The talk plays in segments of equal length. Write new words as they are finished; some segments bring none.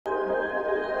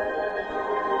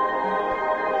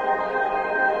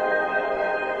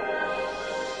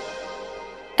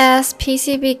as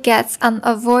PCB gets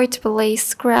unavoidably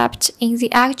scrapped in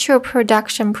the actual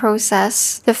production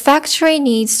process, the factory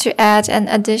needs to add an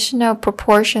additional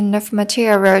proportion of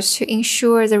materials to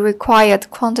ensure the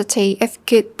required quantity of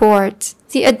good boards.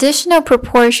 The additional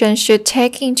proportion should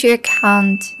take into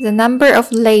account the number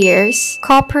of layers,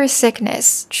 copper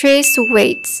thickness, trace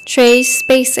weights, trace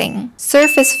spacing,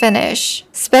 surface finish,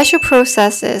 special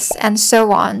processes, and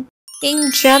so on.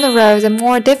 In general, the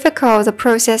more difficult the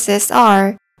processes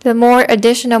are, the more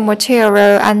additional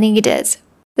material are needed.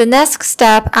 The next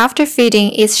step after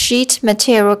feeding is sheet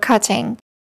material cutting,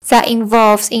 that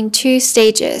involves in 2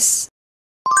 stages.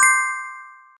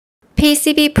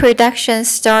 PCB production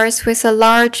starts with a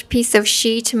large piece of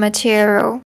sheet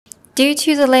material. Due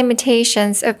to the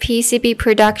limitations of PCB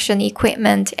production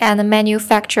equipment and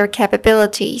manufacture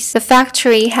capabilities, the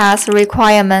factory has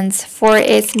requirements for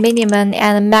its minimum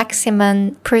and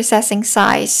maximum processing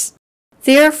size.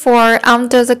 Therefore,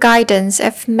 under the guidance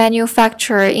of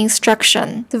manufacturer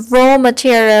instruction, the raw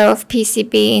material of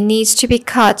PCB needs to be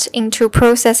cut into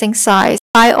processing size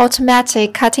by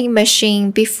automatic cutting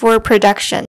machine before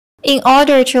production. In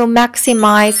order to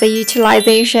maximize the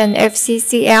utilization of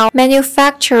CCL,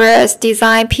 manufacturers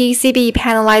design PCB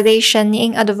panelization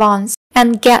in advance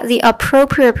and get the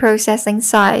appropriate processing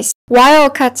size. While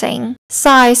cutting,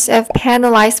 size of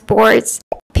panelized boards,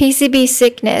 PCB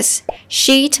thickness,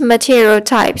 sheet material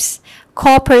types,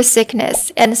 copper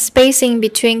thickness, and spacing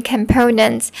between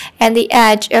components and the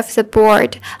edge of the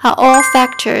board are all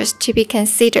factors to be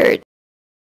considered.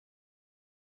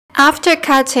 After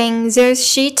cutting, those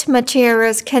sheet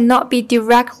materials cannot be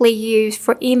directly used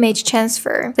for image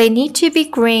transfer. They need to be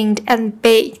ground and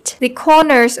baked. The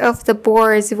corners of the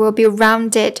boards will be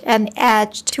rounded and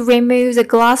edged to remove the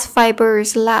glass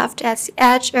fibers left at the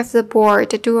edge of the board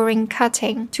during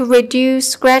cutting, to reduce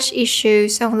scratch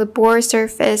issues on the board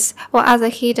surface or other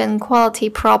hidden quality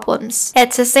problems.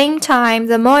 At the same time,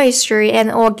 the moisture and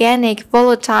organic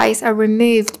volatiles are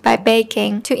removed by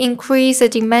baking to increase the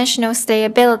dimensional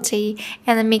stability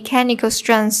and the mechanical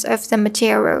strength of the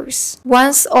materials.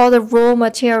 Once all the raw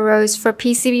materials for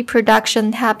PCB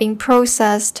production have been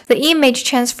processed, the image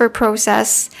transfer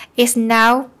process is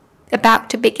now about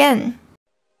to begin.